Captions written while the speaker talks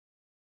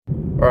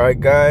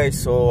Alright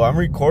guys, so I'm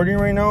recording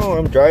right now.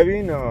 I'm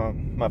driving,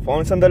 my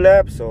phone's on the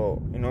lap,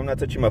 so you know I'm not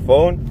touching my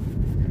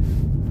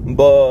phone.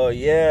 But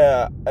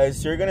yeah,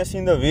 as you're gonna see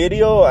in the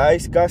video, I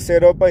got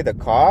set up by the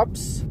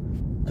cops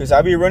because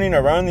I be running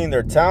around in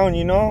their town,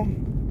 you know,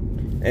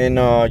 and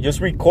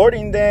just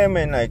recording them,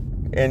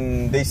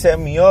 and they set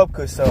me up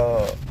because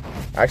I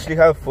actually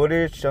have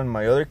footage on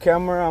my other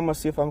camera. I'm gonna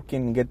see if I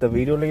can get the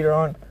video later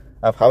on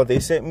of how they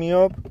set me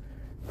up.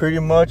 Pretty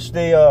much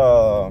they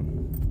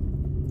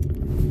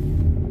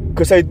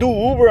because I do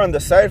Uber on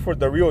the side for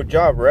the real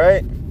job,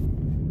 right?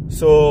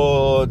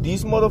 So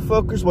these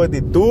motherfuckers, what they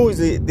do is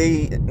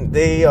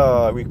they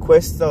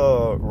request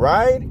a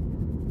ride,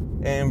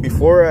 and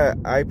before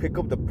I pick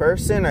up the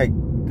person,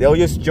 they'll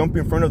just jump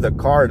in front of the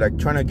car, like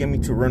trying to get me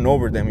to run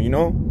over them, you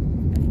know?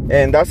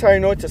 And that's how I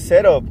know it's a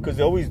setup, because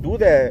they always do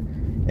that.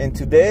 And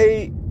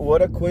today,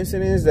 what a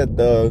coincidence that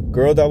the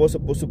girl that was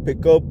supposed to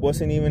pick up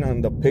wasn't even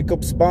on the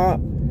pickup spot.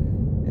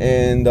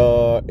 And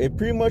it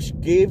pretty much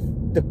gave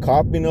the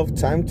cop enough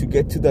time to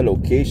get to the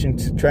location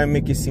to try and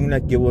make it seem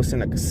like it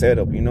wasn't like a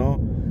setup, you know.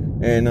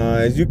 And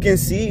as you can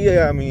see,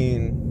 I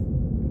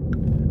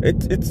mean,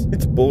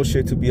 it's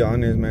bullshit, to be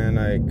honest, man.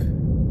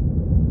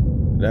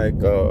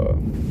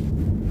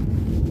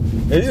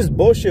 It's just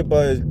bullshit.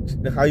 But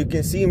how you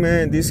can see,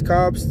 man, these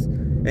cops,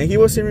 and he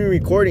wasn't even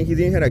recording, he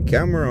didn't have a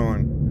camera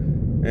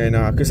on. And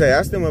because I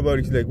asked him about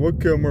it, he's like, what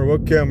camera?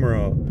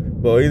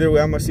 But either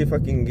way, I'm gonna see if I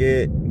can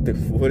get the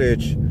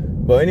footage.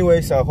 But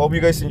anyways, I hope you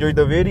guys enjoyed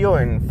the video,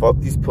 and fuck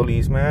these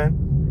police, man.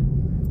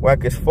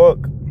 Whack as fuck.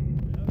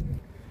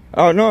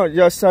 Oh no,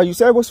 just you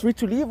said I was free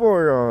to leave,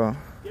 or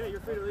yeah,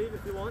 you're free to leave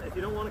if you want. If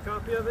you don't want a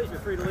copy of it, you're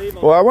free to leave.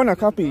 Well, I want a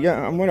copy.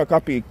 Yeah, I want a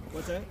copy.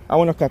 What's that? I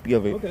want a copy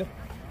of it. Okay,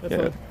 that's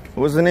yeah. fine.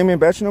 What's the name and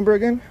badge number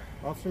again?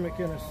 Officer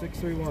McKinnis,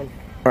 631.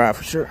 All right,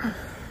 for sure.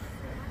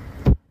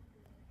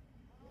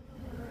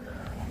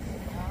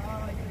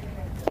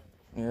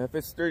 Yeah, if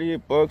it's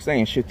 $38, that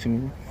ain't shit to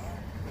me.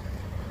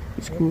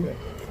 It's cool. Okay.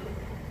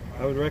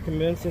 I would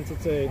recommend, can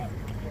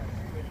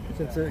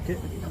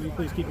you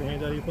please keep your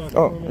hand out of your pocket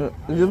for me?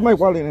 There's my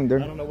wallet in there.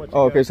 I don't know what you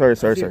got. Okay, sorry.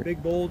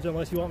 Big bulge,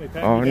 unless you want me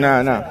packing. Oh,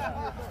 nah.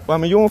 Well, I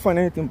mean, you won't find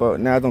anything, but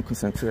I don't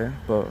consent to that.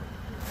 But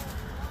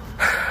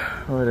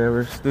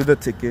whatever, just do the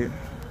ticket.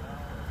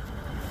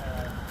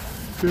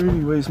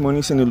 Anyways,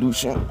 money's an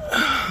illusion.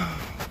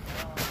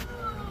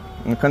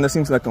 And it kind of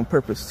seems like on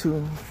purpose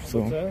too.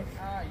 So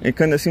it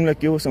kind of seemed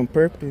like it was on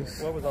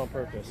purpose. What was on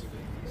purpose,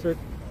 sir?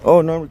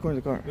 Oh no, I'm recording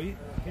the car.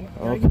 Can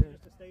I get you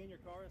just to stay in your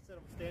car instead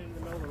of standing in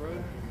the middle of the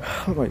road?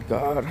 Oh my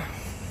god. I'm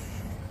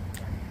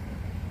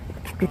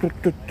just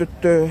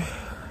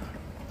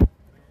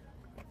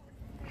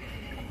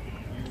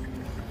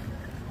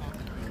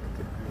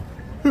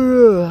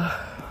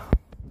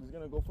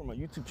gonna go for my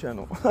YouTube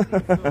channel.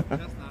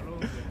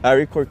 I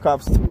record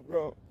cops too,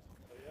 bro.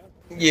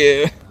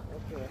 Yeah.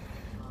 Okay.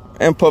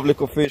 And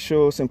public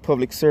officials and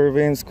public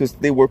servants, because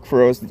they work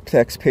for us, the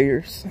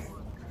taxpayers.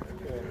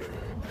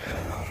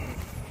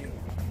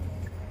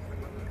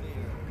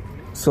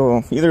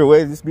 So either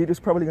way, this video is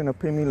probably gonna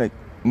pay me like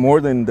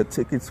more than the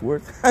ticket's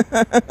worth. Good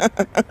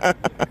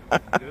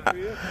for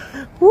you.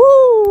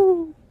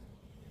 Woo!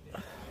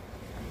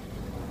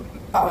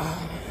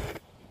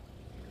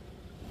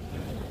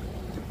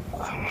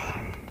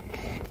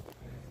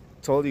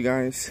 Told you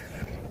guys.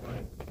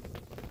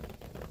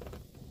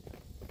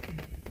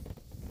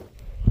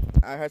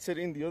 I had said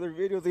in the other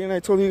video, then I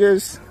told you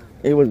guys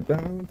it was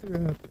bound to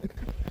happen.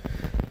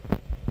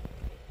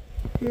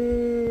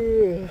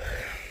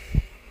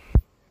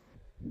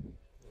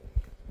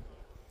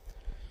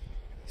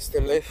 It's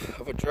the life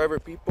of a driver,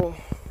 people.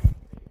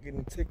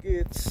 Getting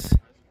tickets.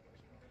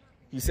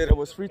 He said I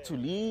was free to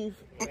leave.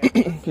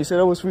 He said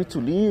I was free to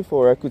leave,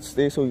 or I could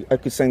stay so I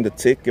could sign the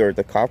ticket or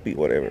the copy,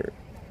 whatever.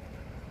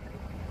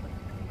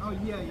 Oh,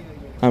 yeah.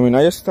 I mean,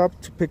 I just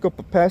stopped to pick up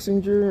a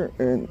passenger,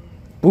 and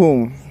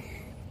boom.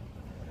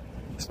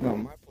 It's not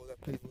my fault that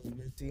place was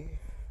empty.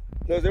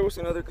 Plus, there was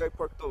another guy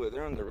parked over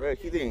there on the right.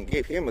 He didn't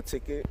give him a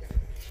ticket.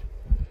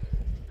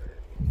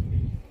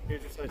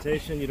 Here's your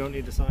citation. You don't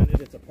need to sign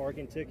it. It's a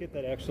parking ticket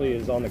that actually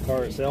is on the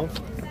car itself.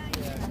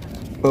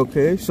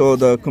 Okay, so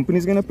the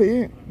company's gonna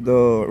pay it,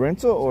 the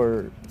rental,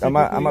 or am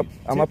I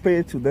pay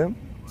it to them?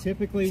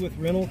 Typically, with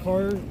rental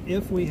car,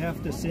 if we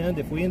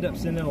end up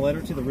sending a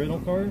letter to the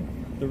rental car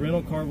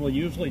will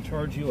usually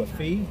charge you a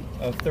fee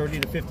of $30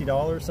 to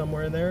 $50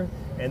 somewhere in there,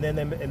 and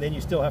then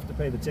you still have to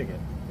pay the ticket.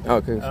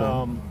 Okay.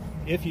 So.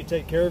 If you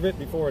take care of it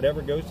before it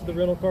ever goes to the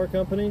rental car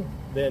company,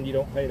 then you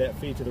don't pay that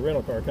fee to the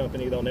rental car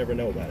company. They'll never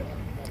know about it.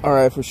 All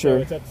right, for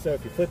sure. So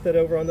if you flip that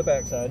over on the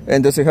backside.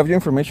 And does it have your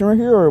information right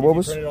here, or what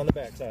was? Print it on the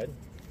backside.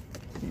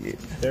 Yeah.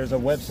 There's a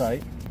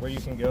website where you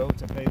can go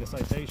to pay the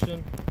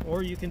citation,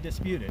 or you can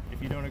dispute it.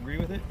 If you don't agree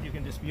with it, you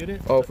can dispute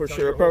it. Oh, for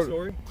sure.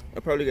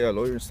 I'll probably get a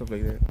lawyer and stuff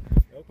like that.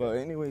 Okay. But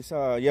anyways,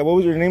 yeah, what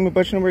was your name and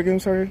badge number again?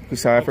 Sorry,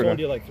 because I forgot. I've told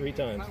you like 3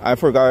 times. I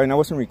forgot, and I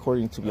wasn't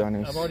recording, to be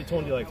honest. I've already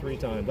told you like 3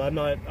 times. I'm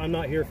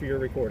not here for your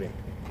recording.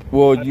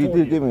 Well, you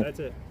did give me. That's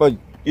it. But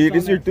It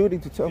is your duty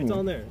to tell me. It's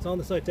on there. It's on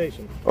the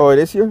citation. Oh, it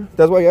is here?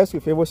 That's why I asked you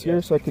if it was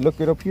here so I could look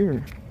it up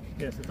here.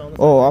 Yes, it's on the citation.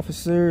 Oh,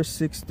 officer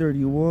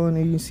 631,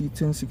 agency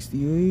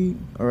 1068.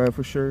 All right,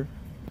 for sure.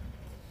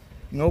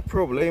 No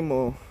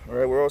problemo. All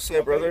right, we're all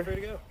set, brother. Free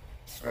to go.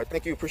 All right,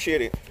 thank you.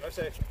 Appreciate it. Drive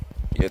safe.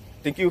 Yeah,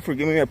 thank you for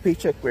giving me a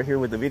paycheck right here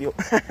with the video.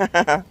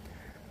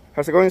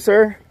 How's it going,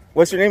 sir?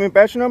 What's your name and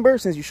badge number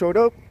since you showed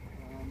up?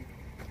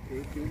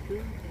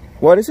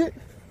 What is it?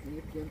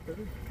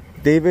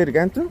 David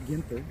Ganter?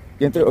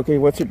 Ganter. Okay,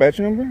 what's your badge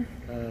number?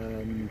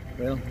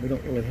 Well, we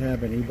don't really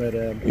have any, but...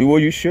 well,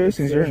 you should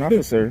since you're an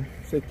officer.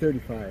 Say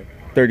 35.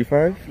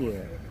 35? Yeah.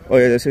 Oh,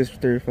 yeah, that says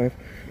 35.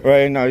 All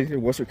right, now,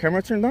 what's your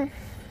camera turned on?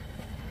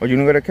 Oh, you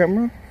don't got a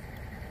camera?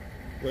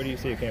 Where do you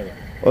see a camera?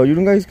 Oh, you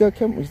don't guys got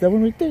camera? Is that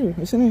one right there,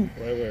 isn't it?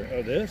 Right where?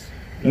 Oh, this?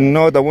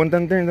 No, the one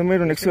down there in the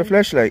middle next to the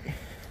flashlight.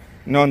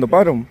 No, on the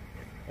bottom.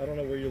 I don't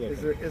know where you're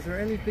looking. Is there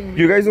anything...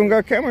 You guys don't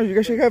got cameras. You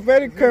guys should have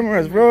better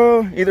cameras,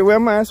 bro. Either way,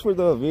 I'm gonna ask for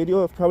the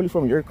video, probably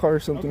from your car or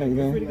something like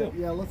that.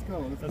 Yeah, let's go.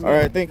 All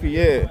right, thank you.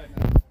 Yeah,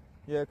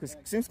 yeah, because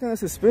it seems kind of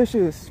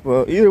suspicious.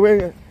 But either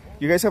way,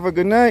 you guys have a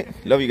good night.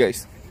 Love you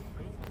guys.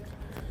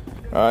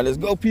 All right, let's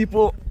go,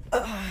 people.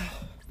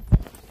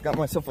 Got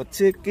myself a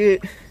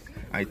ticket.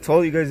 I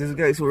told you guys these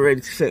guys were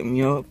ready to set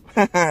me up.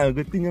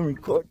 Good thing I'm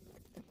recording.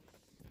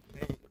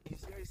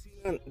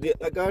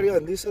 I got it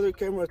on this other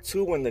camera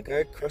too when the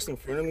guy crossed in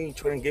front of me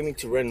trying to get me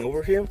to run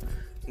over him.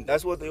 And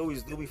that's what they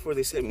always do before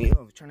they set me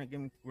up, trying to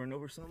get me to run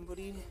over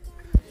somebody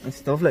and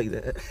stuff like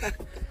that.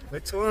 I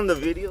told on the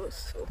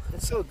videos, so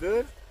it's so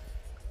good.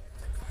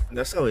 And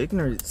that's how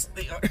ignorant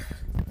they are.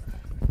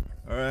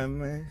 Alright,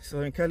 man.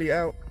 Southern Cali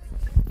out.